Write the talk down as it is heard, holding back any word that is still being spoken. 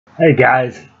Hey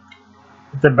guys,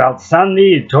 it's about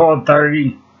Sunday at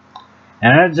 12:30,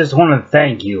 and I just want to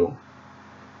thank you.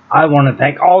 I want to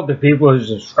thank all the people who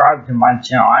subscribed to my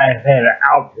channel. I have had an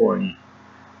outpouring.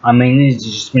 I mean, it's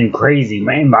just been crazy.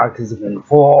 My inbox has been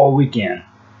full all weekend.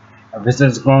 Ever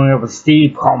since going up with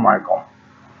Steve Carmichael.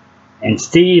 And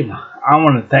Steve, I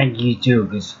want to thank you too,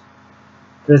 because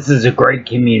this is a great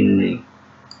community.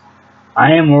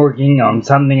 I am working on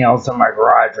something else in my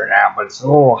garage right now, but it's a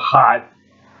little hot.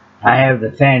 I have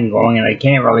the fan going and I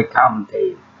can't really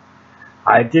commentate.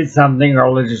 I did something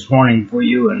early this morning for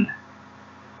you, and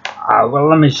well,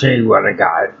 let me show you what I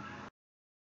got.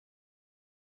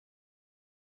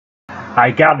 I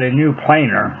got a new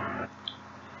planer,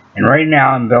 and right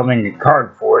now I'm building a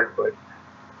cart for it, but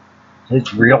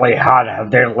it's really hot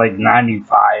out there, like 95.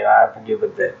 I forget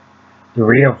what the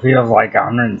real feels like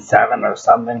 107 or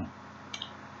something.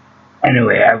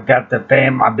 Anyway, I've got the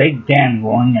fan, my big fan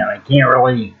going, and I can't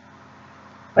really,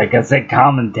 like I said,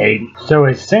 commentate. So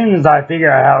as soon as I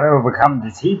figure out how to overcome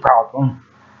this heat problem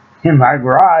in my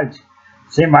garage,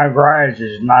 see, my garage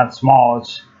is not small.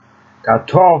 It's got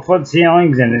 12-foot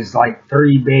ceilings and it's like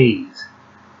 30 bays.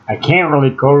 I can't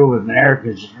really coat it with an air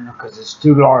conditioner because it's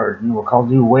too large and it will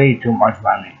cost you way too much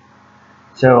money.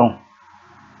 So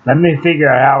let me figure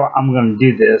out how I'm going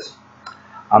to do this.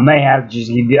 I may have to just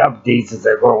give you updates as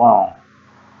I go along.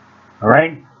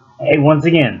 Alright? Hey, once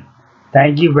again,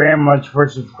 thank you very much for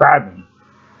subscribing.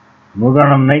 We're going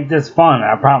to make this fun,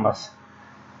 I promise.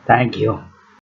 Thank you.